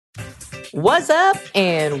What's up,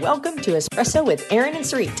 and welcome to Espresso with Aaron and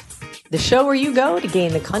Sarit, the show where you go to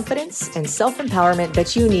gain the confidence and self-empowerment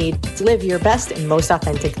that you need to live your best and most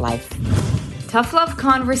authentic life. Tough love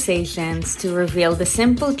conversations to reveal the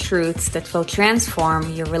simple truths that will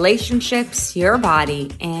transform your relationships, your body,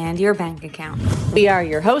 and your bank account. We are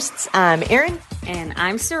your hosts. I'm Aaron. And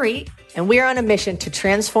I'm Sarit. And we are on a mission to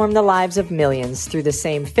transform the lives of millions through the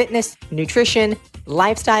same fitness, nutrition,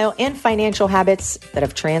 lifestyle, and financial habits that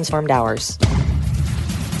have transformed ours.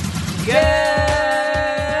 Good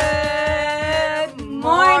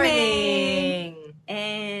morning.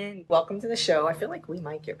 And welcome to the show. I feel like we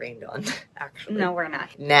might get rained on, actually. No, we're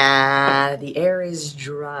not. Nah, the air is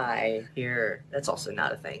dry here. That's also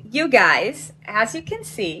not a thing. You guys, as you can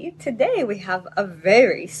see, today we have a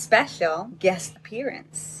very special guest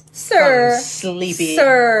appearance. Sir Sleepy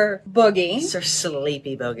Boogie. Sir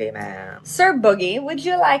Sleepy Boogie, man. Sir Boogie, would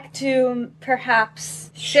you like to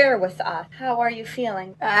perhaps share with us how are you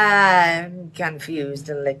feeling? I'm confused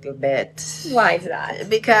a little bit. Why is that?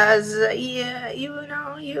 Because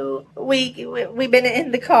we've been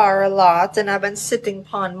in the car a lot, and I've been sitting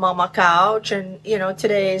upon mama couch, and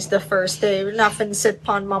today is the first day nothing sit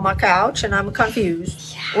upon mama couch, and I'm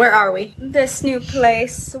confused. Yeah. Where are we? This new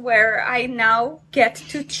place where I now get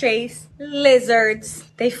to chase lizards.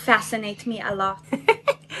 They fascinate me a lot.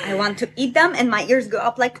 I want to eat them, and my ears go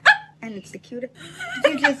up like, ah! And it's the cutest.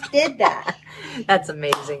 You just did that. That's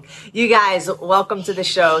amazing. You guys, welcome to the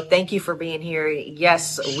show. Thank you for being here.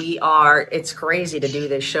 Yes, we are. It's crazy to do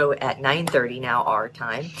this show at 9:30 now, our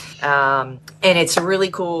time. And it's really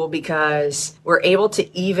cool because we're able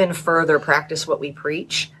to even further practice what we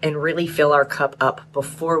preach and really fill our cup up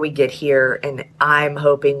before we get here. And I'm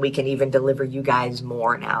hoping we can even deliver you guys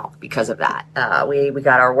more now because of that. We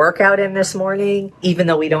got our workout in this morning, even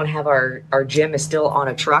though we don't have our gym is still on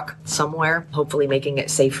a truck somewhere, hopefully making it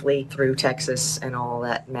safely through Texas and all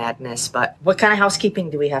that madness. But what kind of housekeeping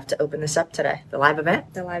do we have to open this up today? The live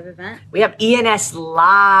event? The live event. We have ENS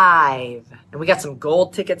Live. And we got some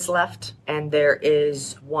gold tickets left. And there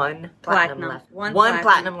is one platinum left. One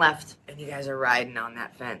platinum left. And you guys are riding on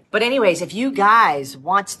that fence. But anyways, if you guys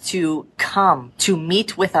want to come to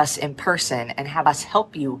meet with us in person and have us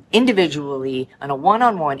help you individually on a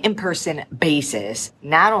one-on-one in-person basis,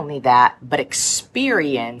 not only that, but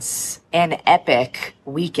experience an epic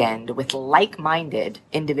weekend with like-minded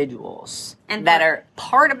individuals and that are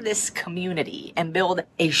part of this community and build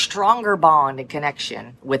a stronger bond and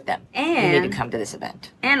connection with them. And you need to come to this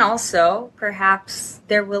event. And also, perhaps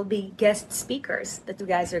there will be guest speakers that you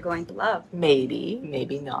guys are going to love. Maybe,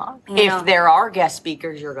 maybe not. If there are guest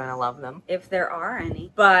speakers, you're going to love them. If there are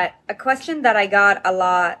any. But a question that I got a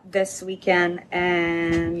lot this weekend,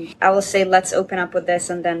 and I will say let's open up with this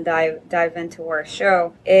and then dive into our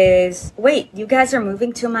show, is, wait, you guys are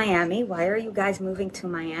moving to Miami? Why are you guys moving to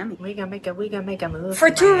Miami? We gonna make a move. For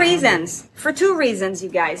two reasons. For two reasons, you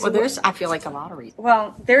guys. Well, there's, I feel like, a lot of reasons.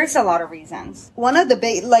 Well, there's a lot of reasons. One of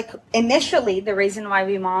the initially, the reason why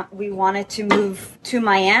we wanted to move to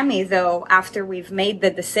Miami, though, after we've made the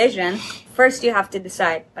decision, first you have to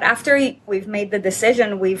decide. But after we've made the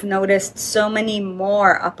decision, we've noticed so many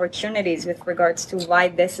more opportunities with regards to why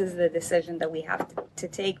this is the decision that we have to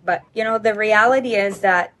take. But, the reality is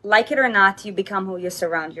that, like it or not, you become who you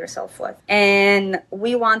surround yourself with. And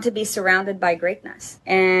we want to be surrounded by greatness.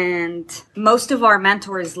 And most of our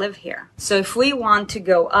mentors live here. So if we want to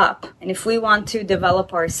go up, and if we want to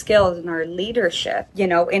develop our skills and our leadership,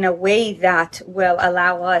 in a way that will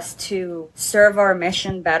allow us to serve our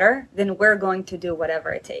mission better, then we're going to do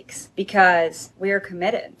whatever it takes because we're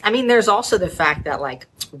committed. I mean, there's also the fact that,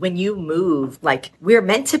 when you move, we're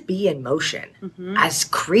meant to be in motion as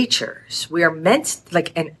creatures. We are meant,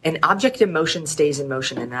 an object in motion stays in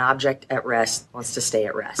motion, and an object at rest wants to stay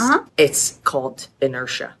at rest. Uh-huh. It's called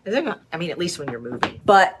inertia. I mean, at least when you're moving.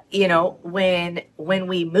 But, when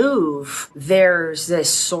we move, there's this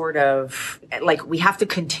sort of, we have to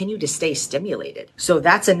continue to stay stimulated. So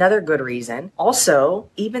that's another good reason. Also,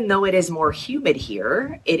 even though it is more humid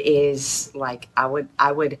here, it is, I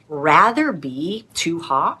would rather be too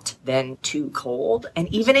hot than too cold. And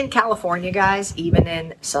even in California, guys, even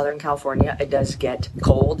in Southern California, it does get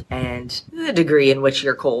cold. And the degree in which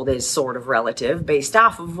you're cold is sort of relative based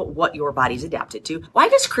off of what your body's adapted to. Why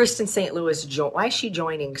does Kristen St. Louis why is she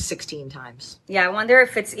joining 16 times? Yeah, I wonder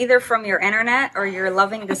if it's either from your internet or you're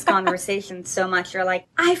loving this conversation so much. You're like,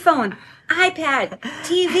 iPhone, iPad,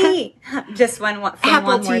 TV, just from Apple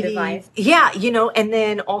one more TV. device. Yeah, and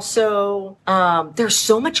then also there's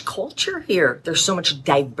so much culture here. There's so much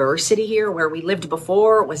diversity here. Where we lived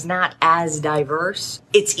before was not as diverse.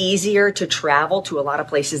 It's easier to travel to a lot of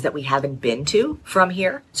places that we haven't been to from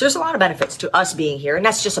here. So there's a lot of benefits to us being here, and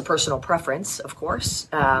that's just a personal preference, of course.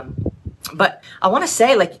 But I want to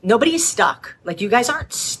say, like, nobody is stuck. Like, you guys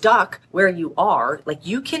aren't stuck where you are. Like,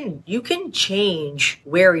 you can change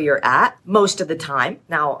where you're at most of the time.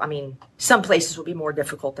 Now, I mean, some places will be more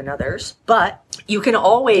difficult than others, but you can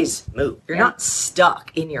always move. You're not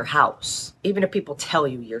stuck in your house. Even if people tell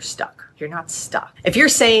you you're stuck, you're not stuck. If you're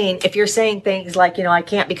saying things like, I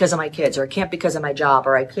can't because of my kids, or I can't because of my job,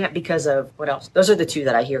 or I can't because of what else? Those are the two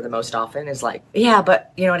that I hear the most often is like, yeah,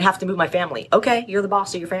 but I'd have to move my family. Okay. You're the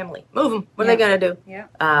boss of your family. Move them. What are they going to do?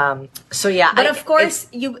 Yeah. So yeah, but of course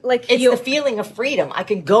it's the feeling of freedom. I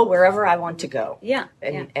can go wherever I want to go. Yeah.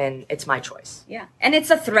 And it's my choice. Yeah. And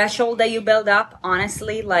it's a threshold that you build up,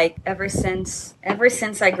 honestly, like ever since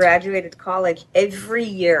I graduated college, every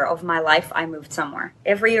year of my life I moved somewhere.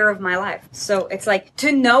 Every year of my life. So it's like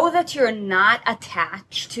to know that you're not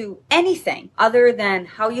attached to anything other than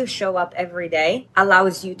how you show up every day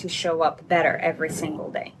allows you to show up better every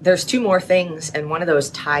single day. There's two more things, and one of those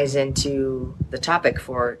ties into the topic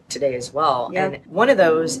for today as well. Yep. And one of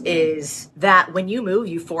those is that when you move,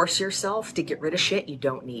 you force yourself to get rid of shit you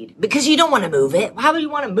don't need because you don't want to move it. How would you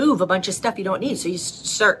want to move a bunch of stuff you don't need? So you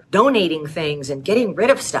start donating things and getting rid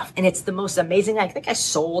of stuff, and it's the most amazing. I think I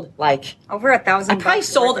sold like over $1,000. I probably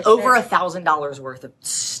sold over $1,000 worth of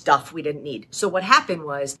stuff we didn't need. So what happened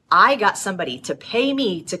was I got somebody to pay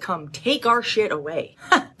me to come take our shit away.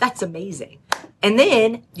 That's amazing. And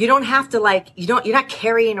then you don't have to you're not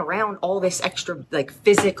carrying around all this extra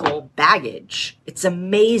physical baggage. It's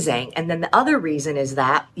amazing. And then the other reason is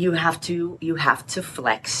that you have to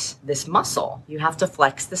flex this muscle. You have to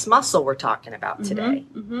flex this muscle we're talking about today.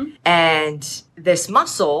 Mm-hmm. And this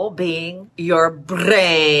muscle being your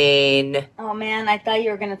brain. Oh man, I thought you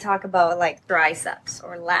were going to talk about like triceps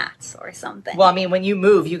or lats or something. Well, I mean, when you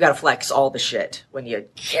move, you got to flex all the shit when you're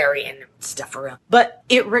carrying stuff around. But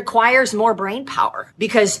it requires more brain power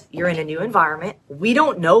because you're in a new environment. We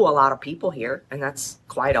don't know a lot of people here, and that's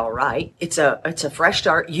quite all right. It's a fresh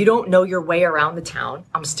start. You don't know your way around the town.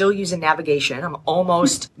 I'm still using navigation. I'm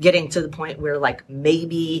almost getting to the point where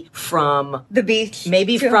maybe from the beach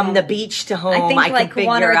to home, I can think figure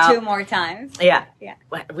one or out. two more times. Yeah. Yeah.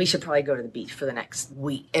 We should probably go to the beach for the next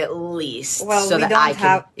week at least. Well, so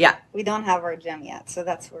we don't have our gym yet, so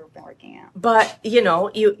that's where we've been working out. But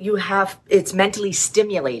you have, it's mentally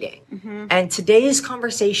stimulating. Mm-hmm. And today's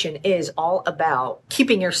conversation is all about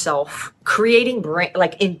keeping yourself, creating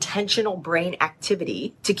intentional brain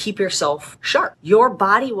activity to keep yourself sharp. Your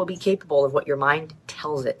body will be capable of what your mind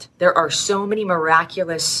tells it. There are so many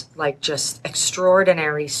miraculous, just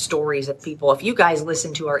extraordinary stories of people. If you guys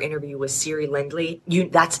listen to our interview with Siri Lindley,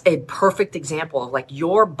 that's a perfect example of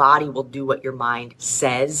your body will do what your mind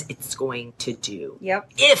says it's going to do.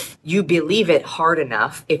 Yep. If you believe it hard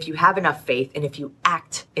enough, if you have enough faith, and if you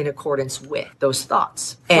act in accordance with those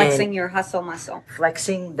thoughts. Flexing your hustle muscle.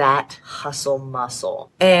 Flexing that hustle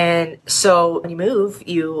muscle. And so when you move,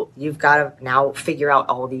 you've got to now figure out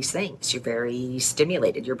all these things. You're very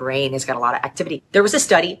stimulated. Your brain has got a lot of activity. There was a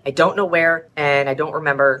study, I don't know where, and I don't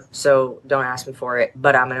remember, so don't ask me for it,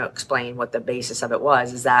 but I'm going to explain what the basis of it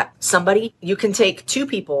was, is that you can take two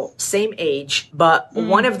people, same age, but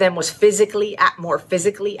one of them was more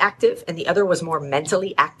physically active and the other was more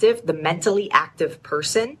mentally active. The mentally active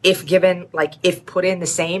person, if put in the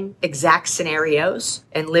same exact scenarios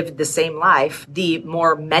and lived the same life, the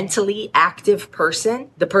more mentally active person,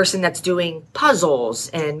 the person that's doing puzzles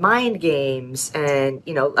and mind games and,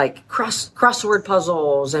 crossword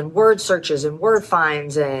puzzles and word searches and word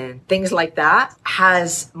finds and things like that,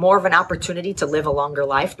 has more of an opportunity to live a longer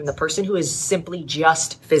life than the person who is simply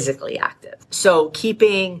just physically active. So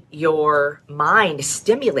keeping your mind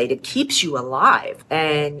stimulated keeps you alive.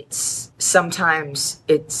 And sometimes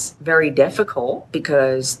it's very difficult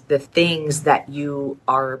because the things that you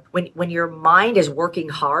are, when your mind is working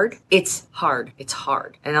hard, it's hard. It's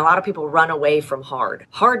hard. And a lot of people run away from hard.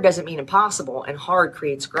 Hard doesn't mean impossible, and hard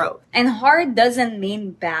creates growth. And hard doesn't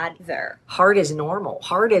mean bad either. Hard is normal.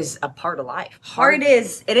 Hard is a part of life.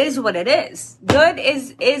 It is what it is. Good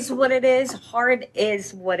is what it is. Hard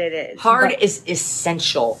is what it is. Hard is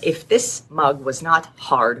essential. If this mug was not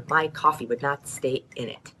hard, my coffee would not stay in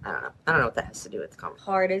it. I don't know. I don't know what that has to do with the conversation.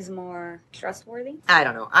 Heart is more trustworthy. I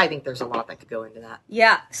don't know. I think there's a lot that could go into that.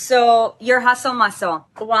 Yeah. So your hustle muscle.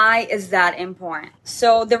 Why is that important?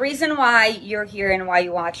 So the reason why you're here and why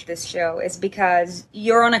you watch this show is because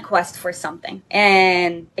you're on a quest for something.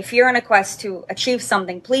 And if you're on a quest to achieve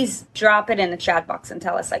something, please drop it in the chat box and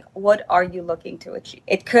tell us, like, what are you looking to achieve?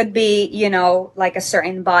 It could be, you know, like a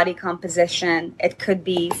certain body composition. It could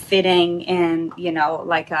be fitting in, you know,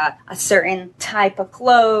 like a certain type of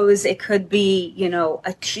clothes. It could be, you know,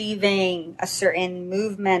 achieving a certain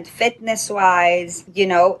movement fitness wise. You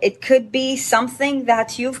know, it could be something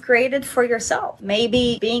that you've created for yourself.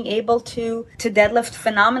 Maybe being able to deadlift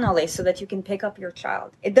phenomenally so that you can pick up your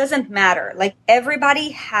child. It doesn't matter. Like,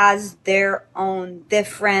 everybody has their own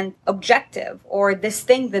different objective or this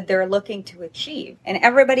thing that they're looking to achieve. And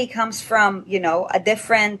everybody comes from, you know, a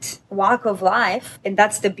different walk of life. And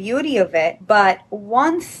that's the beauty of it. But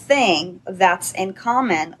one thing that's in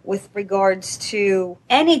common with regards to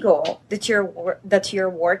any goal that you're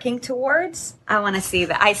working towards, I want to see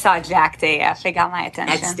that. I saw Jack DF. It got my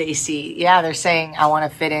attention. At Stacy. Yeah, they're saying I want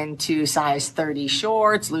to fit into size 30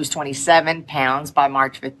 shorts, lose 27 pounds by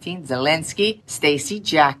March 15th. Zelensky, Stacy,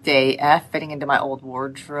 Jack DF, fitting into my old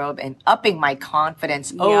wardrobe and upping my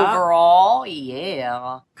confidence overall.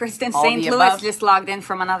 Yeah. Kristen All St. the Louis above. just logged in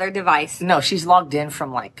from another device. No, she's logged in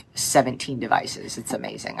from like 17 devices. It's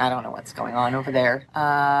amazing. I don't know what's going on over there.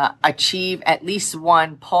 Achieve at least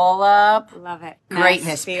one pull-up. Love it.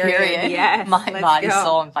 Greatness, period. Yes. Mind, let's body, go.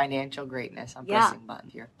 soul, and financial greatness. I'm pressing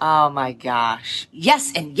buttons here. Oh my gosh.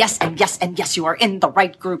 Yes, and yes, and yes, and yes, you are in the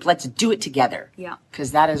right group. Let's do it together. Yeah.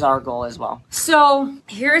 Because that is our goal as well. So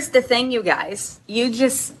here's the thing, you guys. You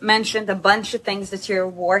just mentioned a bunch of things that you're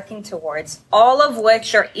working towards, all of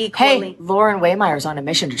which are equally. Hey, Lauren Waymeyer is on a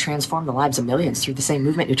mission to transform the lives of millions through the same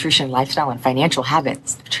movement, nutrition, lifestyle, and financial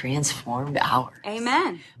habits. The transformed hours.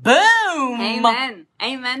 Amen. Boom! Amen.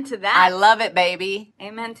 Amen to that. I love it, baby.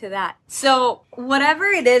 Amen to that. So whatever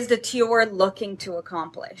it is that you're looking to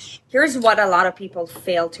accomplish, here's what a lot of people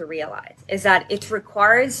fail to realize is that it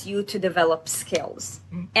requires you to develop skills.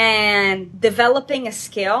 And developing a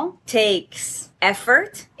skill takes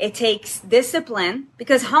effort. It takes discipline,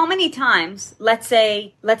 because how many times, let's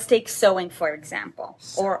take sewing, for example,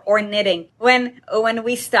 or knitting. When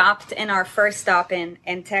we stopped in our first stop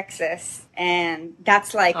in Texas, and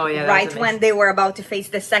that's like right when they were about to face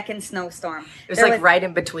the second snowstorm. It was like right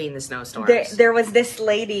in between the snowstorms. There was this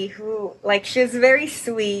lady who, like, she was very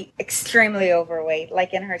sweet, extremely overweight,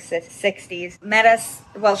 like in her 60s. Met us,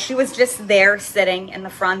 well, she was just there sitting in the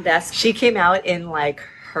front desk. She came out in like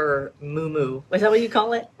her muumuu. Was that what you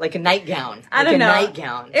call it? Like a nightgown. I don't know.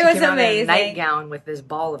 Nightgown. It was amazing. A nightgown with this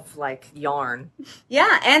ball of like yarn.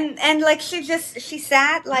 Yeah, and like she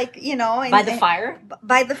sat like, you know, by the fire?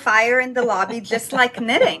 By the fire in the lobby, just like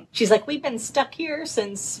knitting. She's like, we've been stuck here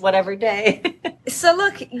since whatever day. So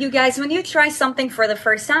look, you guys, when you try something for the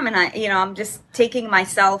first time, and I'm just taking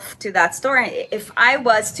myself to that story. If I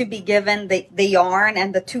was to be given the yarn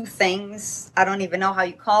and the two things, I don't even know how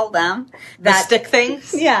you call them. The stick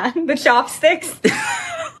things? Yeah, the chopsticks.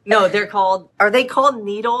 No, are they called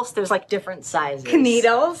needles? There's like different sizes.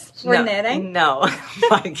 Needles for knitting? No. Oh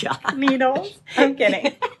my God. Needles? I'm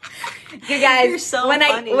kidding. You guys, you're so when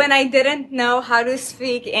funny. when I didn't know how to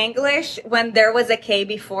speak English, when there was a K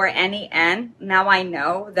before any N, now I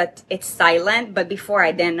know that it's silent, but before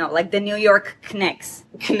I didn't know. Like the New York Knicks.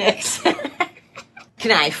 Knicks.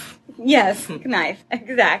 Knife. Yes, knife.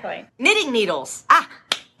 Exactly. Knitting needles.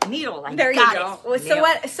 Needle. There you go.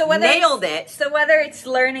 So whether nailed it. So whether it's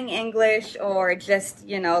learning English or just,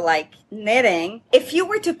 like knitting, if you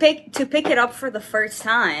were to pick it up for the first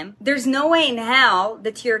time, there's no way now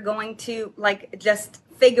that you're going to like just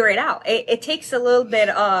figure it out. It takes a little bit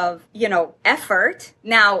of, effort.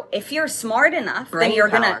 Now, if you're smart enough, then you're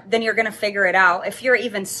gonna figure it out. If you're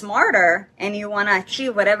even smarter and you want to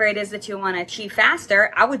achieve whatever it is that you want to achieve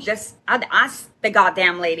faster, I'd ask the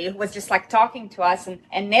goddamn lady who was just like talking to us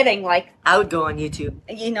and knitting, like, I would go on YouTube.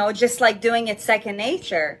 Just like doing it second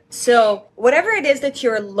nature. So whatever it is that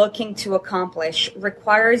you're looking to accomplish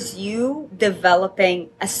requires you developing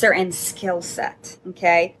a certain skill set.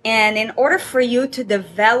 Okay. And in order for you to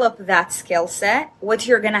develop that skill set, what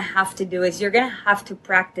you're going to have to do is you're going to have to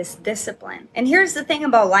practice discipline. And here's the thing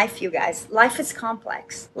about life, you guys. Life is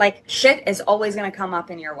complex. Like, shit is always going to come up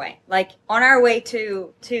in your way. Like, on our way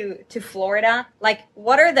to Florida, Like,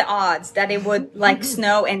 what are the odds that it would like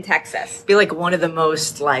snow in Texas? Be like one of the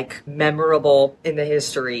most like memorable in the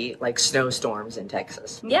history like snowstorms in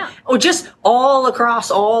Texas. Yeah. Oh, just all across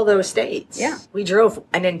all those states. Yeah. We drove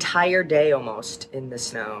an entire day almost in the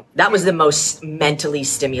snow. That was the most mentally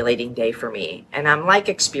stimulating day for me. And I'm like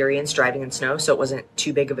experienced driving in snow, so it wasn't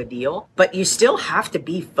too big of a deal. But you still have to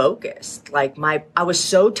be focused. Like I was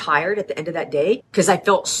so tired at the end of that day because I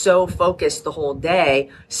felt so focused the whole day,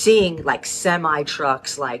 seeing like semi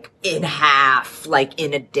trucks like in half, like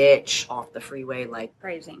in a ditch off the freeway, like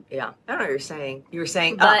Crazy. yeah. I don't know what you're saying. You were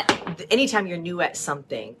saying, But anytime you're new at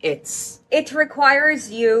something, it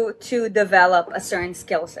requires you to develop a certain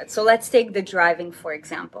skill set. So let's take the driving, for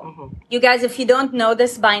example. You guys, if you don't know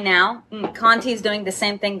this by now, Conti is doing the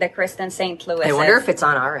same thing that Kristen St. Louis I wonder is. if it's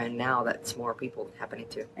on our end now that's more people happening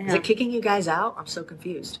to. Is Yeah. it kicking you guys out? I'm so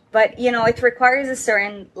confused. But, you know, it requires a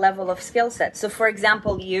certain level of skill set. So, for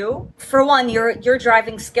example, you, for one, your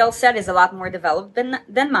driving skill set is a lot more developed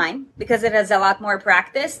than mine because it is a lot more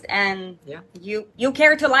practiced and Yeah. you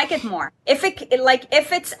care to like it more. If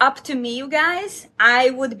it's up to me, you guys,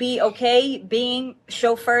 I would be okay being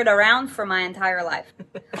chauffeured around for my entire life.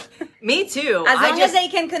 Me too. As long as they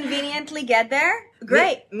can conveniently get there,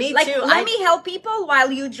 great. Me like, too. Let me help people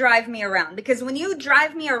while you drive me around. Because when you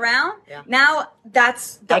drive me around, Yeah. now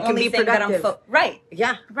that's the I can only be thing that I'm productive. right.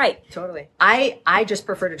 Yeah. Right. Totally. I just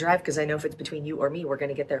prefer to drive because I know if it's between you or me, we're going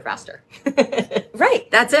to get there faster. Right.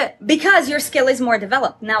 That's it. Because your skill is more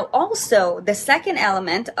developed. Now, also, the second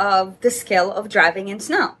element of the skill of driving in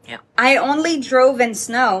snow. Yeah. I only drove in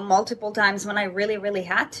snow multiple times when I really, really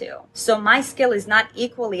had to. So my skill is not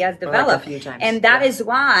equally as Or developed. like a few times. And that Yeah. is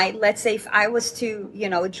why, let's say if I was to,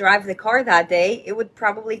 drive the car that day, it would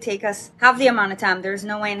probably take us half the amount of time. There's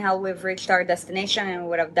no way in hell we've reached our destination and we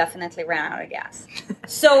would have definitely ran out of gas.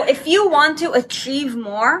 So if you want to achieve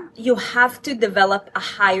more, you have to develop a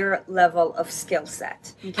higher level of skill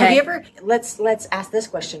set. Okay? Have you ever, let's ask this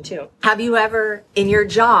question too. Have you ever in your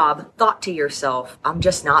job thought to yourself, I'm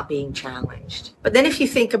just not being challenged? But then if you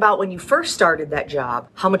think about when you first started that job,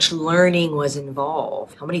 how much learning was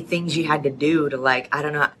involved, how many things you had to do to I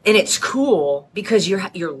don't know. And it's cool because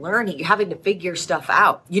you're learning, you're having to figure stuff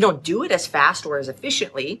out. You don't do it as fast or as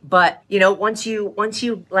efficiently, but once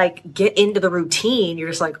you get into the routine, you're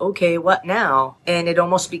just like, okay, what now? And it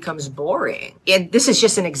almost becomes boring. And this is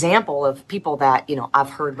just an example of people that, I've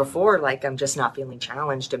heard before, like I'm just not feeling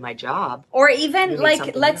challenged in my job. Or even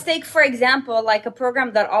something let's new. take, for example, like a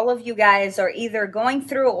program that all of you guys are either going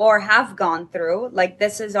through or have gone through. Like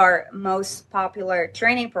this is our most popular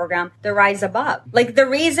training program, the Rise Above. Like the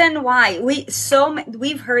reason why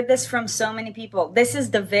we've heard this from so many people. This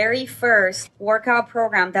is the very first workout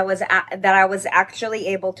program that I was actually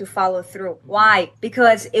able to follow through. Why?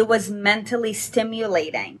 Because it was mentally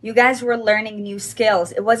stimulating. You guys were learning new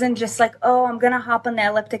skills. It wasn't just like, oh, I'm gonna hop on the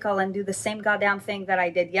elliptical and do the same goddamn thing that I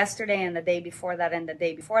did yesterday and the day before that and the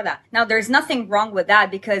day before that. Now, there's nothing wrong with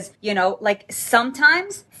that because,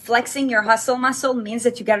 sometimes flexing your hustle muscle means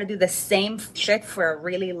that you got to do the same shit for a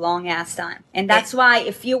really long ass time. And that's why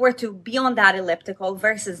if you were to be on that elliptical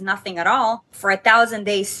versus nothing at all for 1,000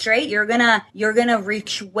 days straight, you're gonna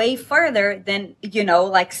reach way further than,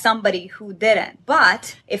 somebody who didn't.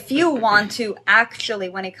 But if you want to actually,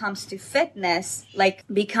 when it comes to fitness,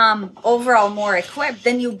 become overall more equipped,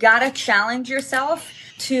 then you gotta challenge yourself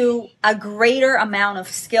to a greater amount of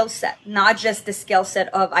skill set, not just the skill set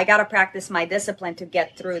of I gotta practice my discipline to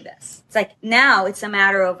get through this. It's like now it's a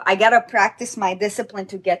matter of I gotta practice my discipline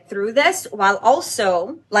to get through this while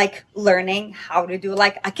also learning how to do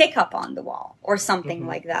a kick up on the wall or something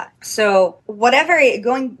like that. So whatever,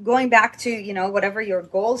 going back to, whatever your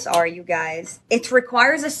goals are, you guys, it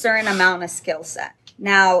requires a certain amount of skill set.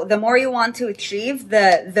 Now, the more you want to achieve,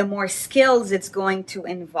 the more skills it's going to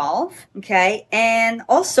involve, okay? And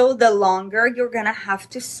also, the longer you're going to have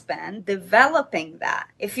to spend developing that.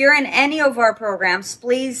 If you're in any of our programs,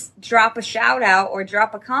 please drop a shout out or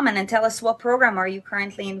drop a comment and tell us what program are you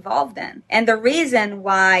currently involved in. And the reason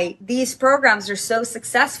why these programs are so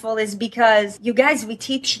successful is because, you guys, we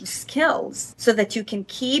teach skills so that you can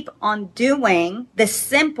keep on doing the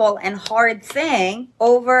simple and hard thing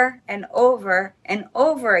over and over and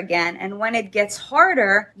over again. And when it gets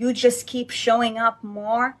harder, you just keep showing up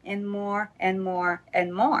more and more and more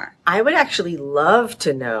and more. I would actually love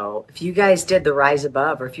to know if you guys did the Rise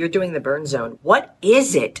Above or if you're doing the Burn Zone, what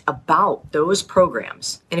is it about those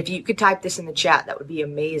programs? And if you could type this in the chat, that would be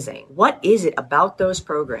amazing. What is it about those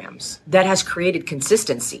programs that has created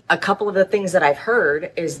consistency? A couple of the things that I've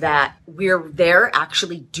heard is that we're there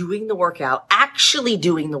actually doing the workout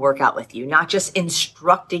with you, not just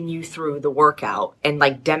instructing you through the workout. workout and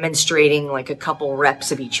like demonstrating like a couple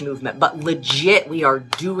reps of each movement, but legit, we are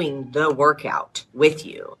doing the workout with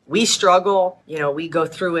you. We struggle, we go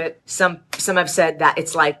through it. Some have said that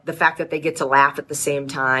it's like the fact that they get to laugh at the same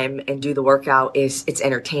time and do the workout it's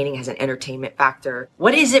entertaining, has an entertainment factor.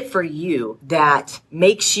 What is it for you that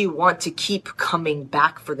makes you want to keep coming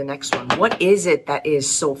back for the next one? What is it that is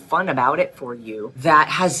so fun about it for you that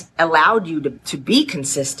has allowed you to be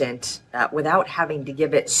consistent without having to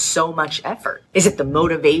give it so much effort? Is it the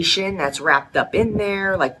motivation that's wrapped up in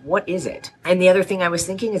there? Like, what is it? And the other thing I was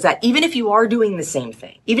thinking is that even if you are doing the same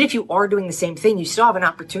thing, you still have an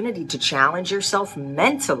opportunity to challenge yourself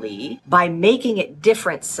mentally by making it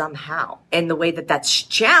different somehow. And the way that that's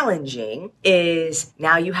challenging is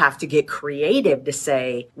now you have to get creative to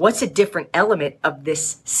say, what's a different element of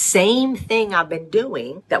this same thing I've been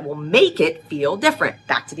doing that will make it feel different?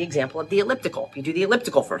 Back to the example of the elliptical. If you do the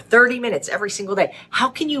elliptical for 30 minutes every single day, how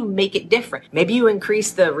can you make it different? Maybe you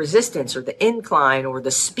increase the resistance or the incline or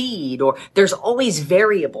the speed, or there's always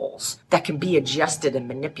variables that can be adjusted and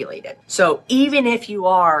manipulated. So even if you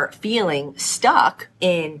are feeling stuck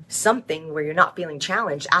in something where you're not feeling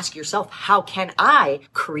challenged, ask yourself, how can I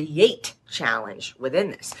create challenge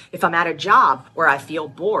within this? If I'm at a job where I feel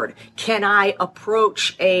bored, can I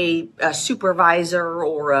approach a supervisor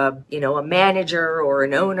or a manager or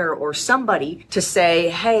an owner or somebody to say,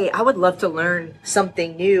 hey, I would love to learn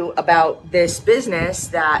something new about this business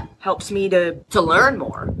that helps me to learn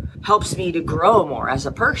more, helps me to grow more as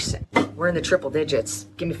a person. We're in the triple digits.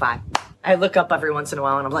 Give me 5. I look up every once in a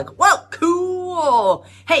while and I'm like, whoa, cool.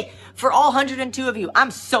 Hey, for all 102 of you,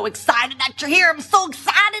 I'm so excited that you're here. I'm so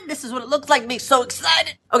excited. This is what it looks like to be so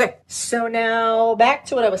excited. Okay, so now back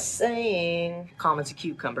to what I was saying. Calm as a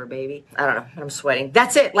cucumber, baby. I don't know, I'm sweating.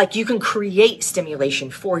 That's it. Like, you can create stimulation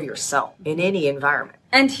for yourself in any environment.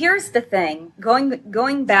 And here's the thing,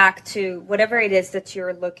 going back to whatever it is that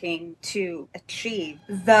you're looking to achieve,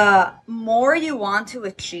 the more you want to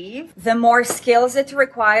achieve, the more skills it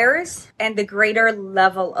requires and the greater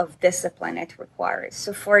level of discipline it requires.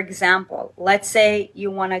 So for example, let's say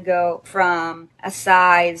you want to go from a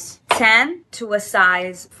size 10 to a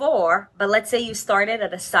size 4, but let's say you started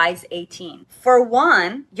at a size 18. For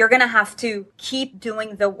one, you're going to have to keep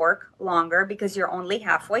doing the work longer because you're only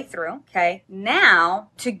halfway through, okay? Now,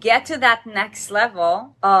 to get to that next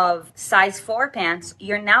level of size 4 pants,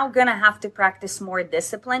 you're now going to have to practice more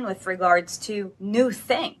discipline with regards to new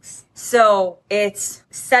things. So it's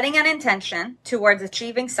setting an intention towards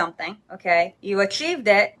achieving something, okay? You achieved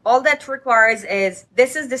it. All that requires is,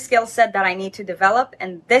 this is the skill set that I need to develop,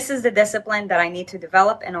 and this is the discipline that I need to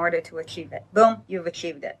develop in order to achieve it. Boom, you've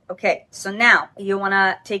achieved it. Okay, so now you want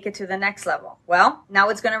to take it to the next level. Well, now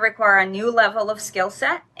it's going to require a new level of skill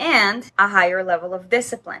set and a higher level of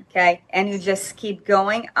discipline, okay? And you just keep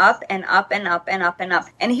going up and up and up and up and up.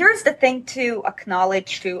 And here's the thing to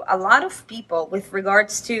acknowledge too. A lot of people with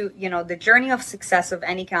regards to, the journey of success of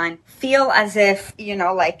any kind feel as if,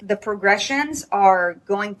 like the progressions are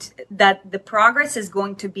that the progress is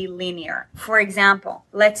going to be linear. For example,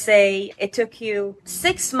 let's say it took you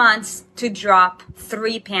 6 months to drop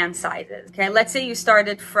 3 pant sizes. Okay, let's say you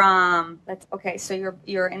started from, so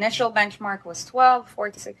your initial benchmark was 12,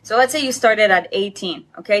 46. So let's say you started at 18.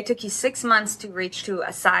 Okay, it took you 6 months to reach to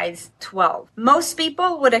a size 12. Most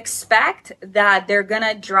people would expect that they're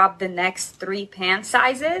gonna drop the next 3 pant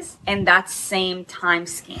sizes in that same time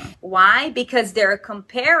scheme. Why? Because they're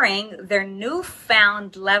comparing their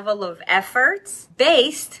newfound level of efforts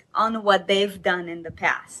based on what they've done in the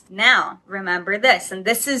past. Now, remember this, and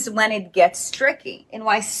this is when it gets tricky, and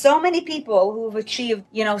why so many people who've achieved,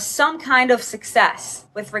 some kind of success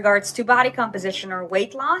with regards to body composition or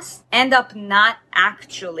weight loss end up not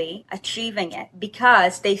actually achieving it,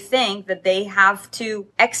 because they think that they have to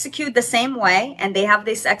execute the same way, and they have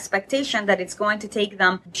this expectation that it's going to take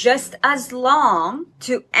them just as long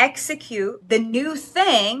to execute the new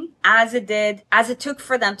thing as it took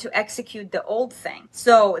for them to execute the old thing.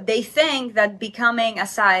 So they think that becoming a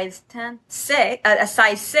size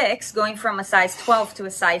 6, going from a size 12 to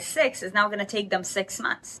a size 6 is now going to take them 6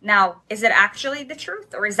 months. Now, is it actually the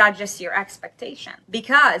truth, or is that just your expectation?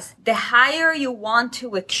 Because the higher you want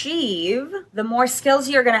to achieve, the more skills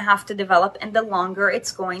you're going to have to develop and the longer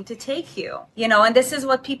it's going to take you. And this is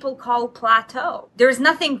what people call plateau. There's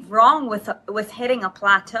nothing wrong with hitting a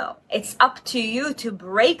plateau. It's up to you to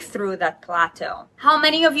break through that plateau. How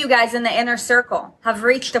many of you guys in the inner circle have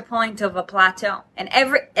reached a point of a plateau? And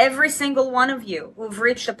every single one of you who've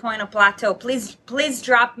reached a point of plateau, please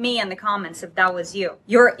drop me in the comments if that was you.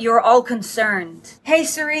 You're all concerned. Hey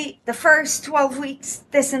Suri, the first 12 weeks,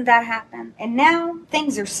 this and that happened. And now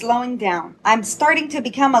things are slowing down. I'm starting to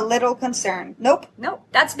become a little concerned. Nope.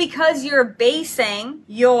 That's because you're basing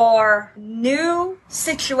your new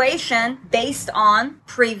situation based on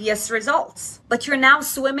previous results. But you're now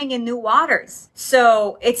swimming in new waters.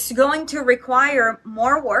 So it's going to require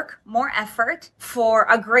more work, more effort for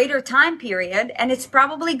a greater time period. And it's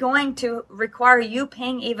probably going to require you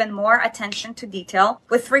paying even more attention to detail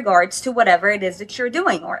with regards to whatever it is that you're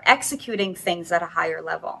doing or executing things at a higher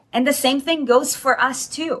level. And the same thing goes for us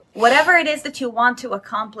too. Whatever it is that you want to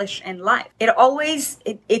accomplish in life,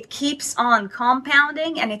 it keeps on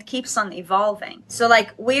compounding and it keeps on evolving. So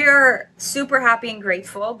like we're super happy and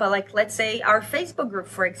grateful, but like let's say our Facebook group,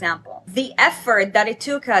 for example, the effort that it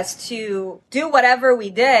took us to do whatever we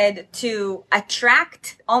did to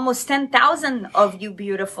attract almost 10,000 of you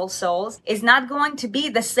beautiful souls is not going to be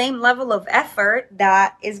the same level of effort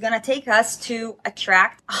that is going to take us to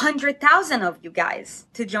attract 100,000 of you guys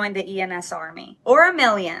to join the ENS army, or 1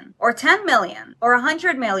 million, or 10 million, or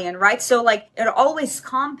 100 million, right? So like it always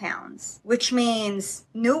compounds, which means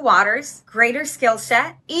new waters, greater skill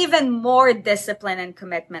set, even more discipline and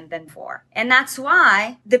commitment than before. And that's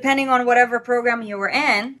why, depending on whatever program you were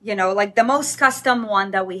in, you know, like the most custom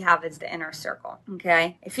one that we have is the inner circle.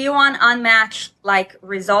 Okay. If you want unmatched like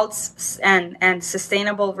results and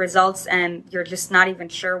sustainable results and you're just not even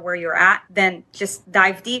sure where you're at, then just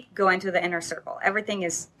dive deep, go into the inner circle. Everything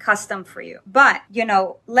is custom for you. But, you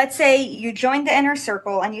know, let's say you joined the inner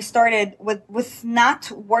circle and you started with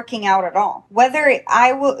not working out at all. Whether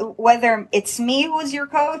it's me who's your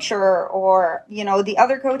coach or you know, the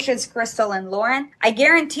other coaches, Crystal and Lauren, I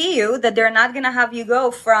guarantee you that they're not going to have you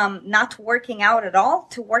go from not working out at all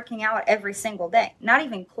to working out every single day. Not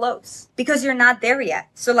even close, because you're not there yet.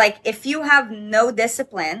 So like if you have no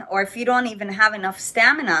discipline or if you don't even have enough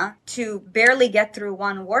stamina to barely get through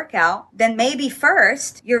one workout, then maybe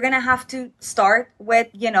first you're going to have to start with,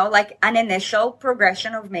 you know, like an initial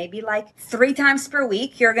progression of maybe like 3 times per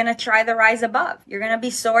week. You're going to try the rise above. You're going to be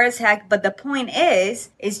sore as heck. But the point is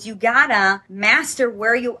you gotta master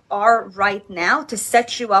where you are right now to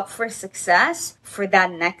set you up for success for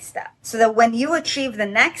that next step. So that when you achieve the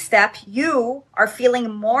next step, you are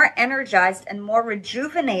feeling more energized and more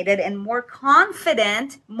rejuvenated and more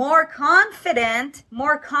confident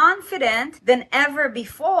than ever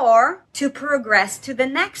before to progress to the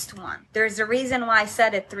next one. There's a reason why I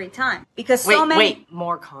said it 3 times. Because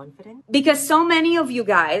more confident? Because so many of you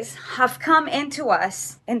guys have come into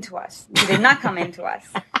us. You did not come into us.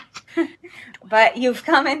 But you've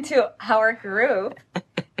come into our group.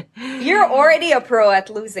 You're already a pro at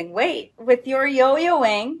losing weight. With your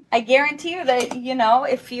yo-yoing, I guarantee you that, you know,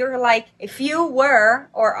 if you were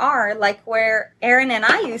or are like where Aaron and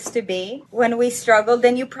I used to be when we struggled,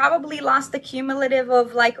 then you probably lost a cumulative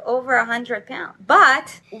of like over 100 pounds.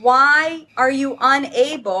 But why are you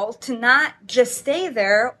unable to not just stay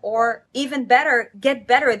there or even better, get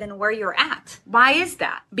better than where you're at? Why is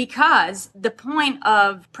that? Because the point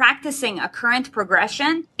of practicing a current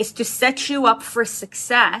progression is to set you up for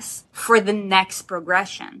success for the next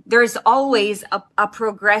progression. There's always a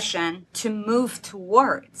progression to move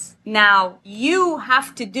towards. Now, you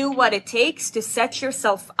have to do what it takes to set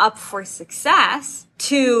yourself up for success,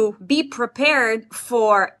 to be prepared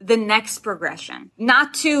for the next progression,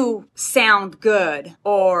 not to sound good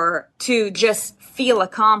or to just feel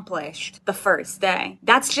accomplished the first day.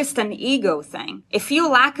 That's just an ego thing. If you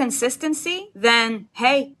lack consistency, then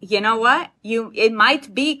hey, you know what? It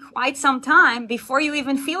might be quite some time before you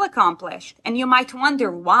even feel accomplished. And you might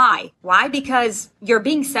wonder why. Why? Because you're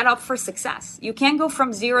being set up for success. You can't go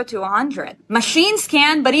from 0 to 100. Machines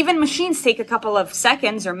can, but even machines take a couple of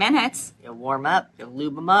seconds or minutes. You'll warm up, you'll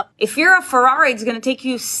lube them up. If you're a Ferrari, it's going to take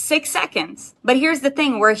you 6 seconds. But here's the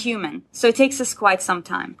thing, we're human. So it takes us quite some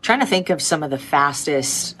time. Trying to think of some of the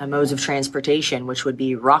fastest modes of transportation, which would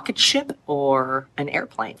be rocket ship or an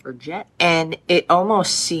airplane or jet. And it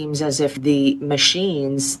almost seems as if the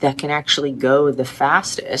machines that can actually go the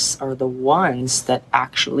fastest are the ones that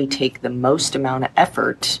actually take the most amount of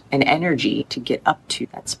effort and energy to get up to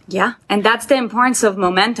that speed. Yeah, and that's the importance of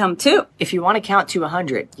momentum too. If you want to count to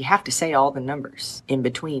 100, you have to say say all the numbers in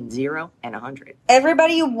between 0 and 100.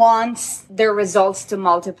 Everybody wants their results to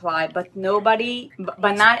multiply, but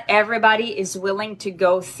not everybody is willing to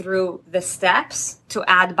go through the steps to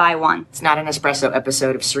add by 1. It's not an espresso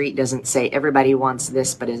episode of Street doesn't say everybody wants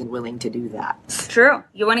this but isn't willing to do that. It's true.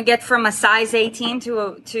 You want to get from a size 18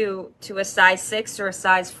 to a size 6 or a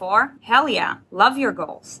size 4? Hell yeah. Love your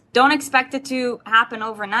goals. Don't expect it to happen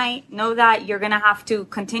overnight. Know that you're going to have to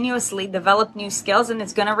continuously develop new skills, and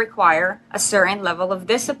it's going to require a certain level of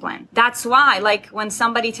discipline. That's why, like, when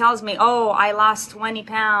somebody tells me, oh, I lost 20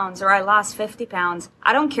 pounds or I lost 50 pounds,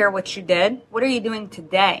 I don't care what you did. What are you doing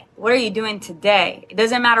today? What are you doing today? It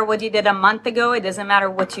doesn't matter what you did a month ago. It doesn't matter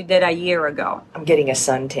what you did a year ago. I'm getting a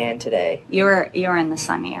suntan today. You're in the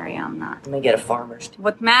sunny area. I'm not. I'm going to get a farmer's.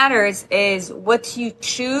 What matters is what you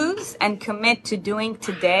choose and commit to doing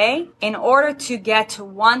today in order to get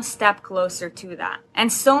one step closer to that.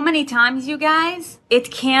 And so many times, you guys,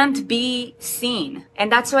 it can't be seen.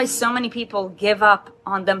 And that's why so many people give up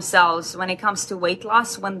on themselves when it comes to weight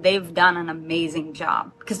loss when they've done an amazing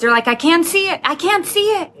job. Because they're like, I can't see it. I can't see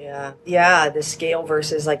it. Yeah. The scale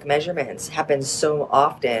versus like measurements happens so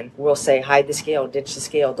often. We'll say, hide the scale, ditch the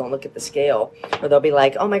scale, don't look at the scale. Or they'll be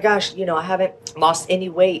like, oh my gosh, I haven't lost any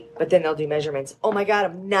weight. But then they'll do measurements. Oh my God,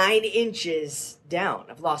 I'm 9 inches down.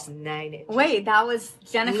 I've lost 9 inches. Wait, that was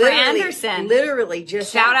Jennifer Anderson. Literally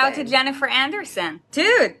just Shout happened. out to Jennifer Anderson.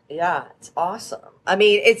 Dude. Yeah, it's awesome. I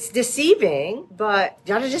mean, it's deceiving, but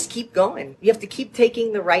you gotta just keep going. You have to keep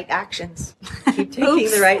taking the right actions. Keep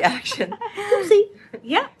taking the right action. Oopsie.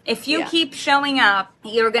 Yeah. If you keep showing up,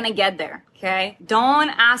 you're gonna get there. Okay? Don't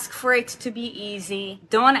ask for it to be easy.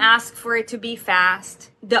 Don't ask for it to be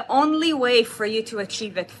fast. The only way for you to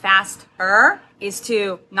achieve it faster is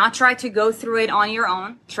to not try to go through it on your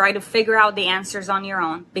own. Try to figure out the answers on your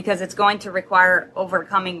own, because it's going to require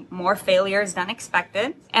overcoming more failures than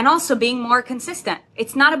expected, and also being more consistent.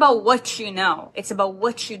 It's not about what you know. It's about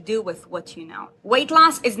what you do with what you know. Weight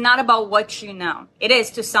loss is not about what you know. It is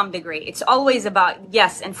to some degree. It's always about,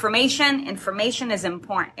 yes, information. Information is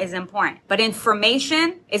important. But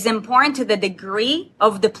information is important to the degree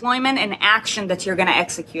of deployment and action that you're going to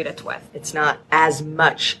execute it with. It's not as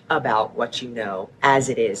much about what you know as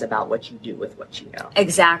it is about what you do with what you know.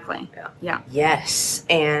 Exactly. Yeah. Yes.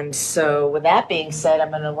 And so with that being said, I'm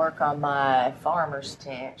going to work on my farmer's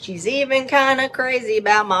tan. She's even kind of crazy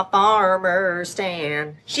about my farmer's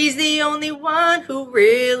tan. She's the only one who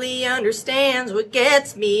really understands what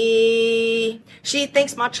gets me. She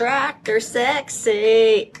thinks my tractor's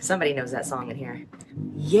sexy. Somebody knows that song in here.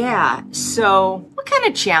 Yeah, so what kind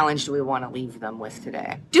of challenge do we want to leave them with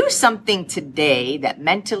today? Do something today that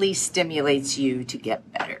mentally stimulates you to get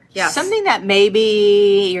better. Yes. Something that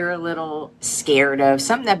maybe you're a little scared of,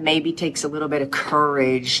 something that maybe takes a little bit of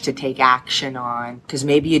courage to take action on, because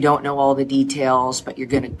maybe you don't know all the details, but you're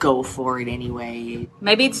going to go for it anyway.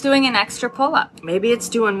 Maybe it's doing an extra pull-up. Maybe it's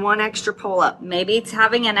doing one extra pull-up. Maybe it's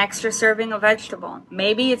having an extra serving of vegetable.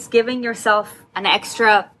 Maybe it's giving yourself an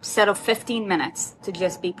extra set of 15 minutes to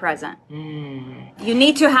just be present. You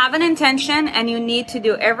need to have an intention, and you need to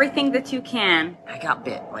do everything that you can. I got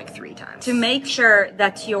bit like 3 times. To make sure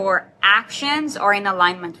that your actions are in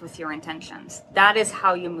alignment with your intentions. That is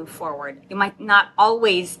how you move forward. You might not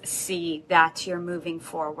always see that you're moving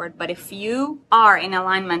forward, but if you are in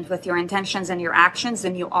alignment with your intentions and your actions,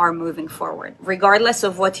 then you are moving forward, regardless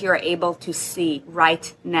of what you're able to see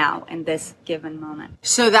right now in this given moment.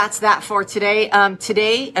 So that's that for today.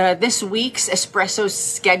 This week's Espresso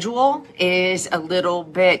schedule is a little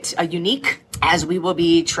bit unique, as we will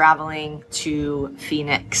be traveling to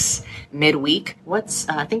Phoenix midweek.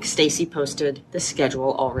 I think Stacy posted the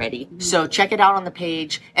schedule already. So check it out on the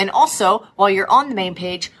page. And also, while you're on the main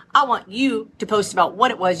page, I want you to post about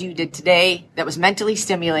what it was you did today that was mentally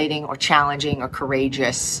stimulating or challenging or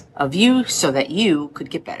courageous of you so that you could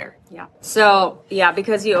get better. Yeah. So,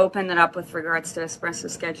 because you opened it up with regards to Espresso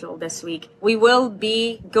schedule this week, we will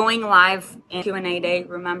be going live in Q&A day.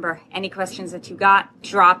 Remember, any questions that you got,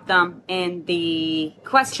 drop them in the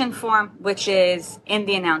question form, which is in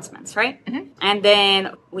the announcements, right? Mm-hmm. And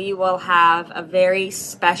then we will have a very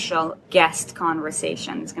special guest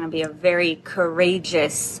conversation. It's going to be a very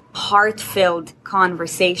courageous, heart-filled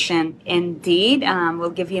conversation indeed.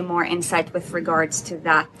 We'll give you more insight with regards to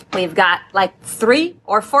that. We've got like 3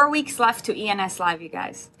 or 4 weeks left to ENS Live, you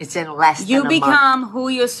guys. It's in less than a You month. become who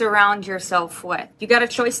you surround yourself with. You got a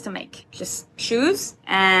choice to make. Just choose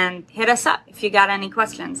and hit us up if you got any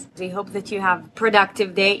questions. We hope that you have a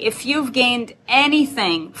productive day. If you've gained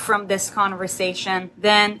anything from this conversation,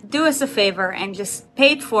 then do us a favor and just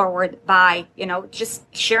pay it forward by, just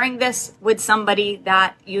sharing this with somebody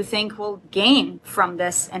that you think will gain from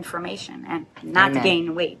this information, and not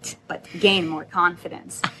gain weight, but gain more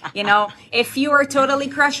confidence. If you are totally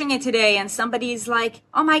crushing it today and somebody's like,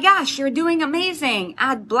 oh my gosh, you're doing amazing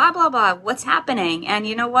at blah, blah, blah, what's happening? And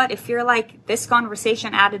you know what? If you're like, this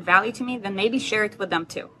conversation added value to me, then maybe share it with them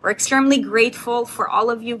too. We're extremely grateful for all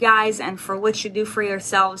of you guys and for what you do for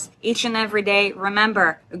yourselves each and every day.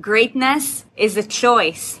 Remember, greatness is a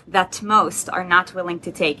choice that most are not willing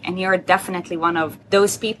to take. And you're definitely one of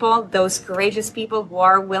those people, those courageous people who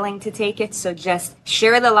are willing to take it. So just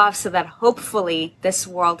share the love so that hopefully this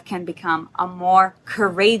world can become a more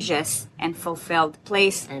courageous and fulfilled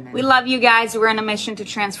place. Amen. We love you guys. We're on a mission to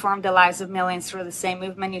transform the lives of millions through the same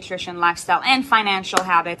movement, nutrition, lifestyle, and financial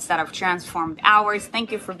habits that have transformed ours.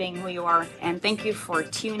 Thank you for being who you are, and thank you for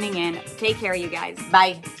tuning in. Take care, you guys.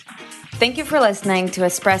 Bye. Thank you for listening to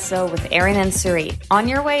Espresso with Erin and Sarit. On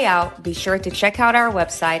your way out, be sure to check out our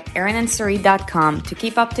website, erinandsarit.com, to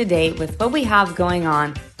keep up to date with what we have going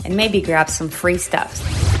on and maybe grab some free stuff.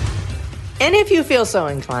 And if you feel so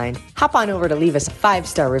inclined, hop on over to leave us a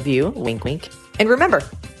 5-star review, wink, wink. And remember,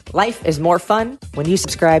 life is more fun when you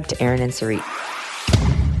subscribe to Erin and Sarit.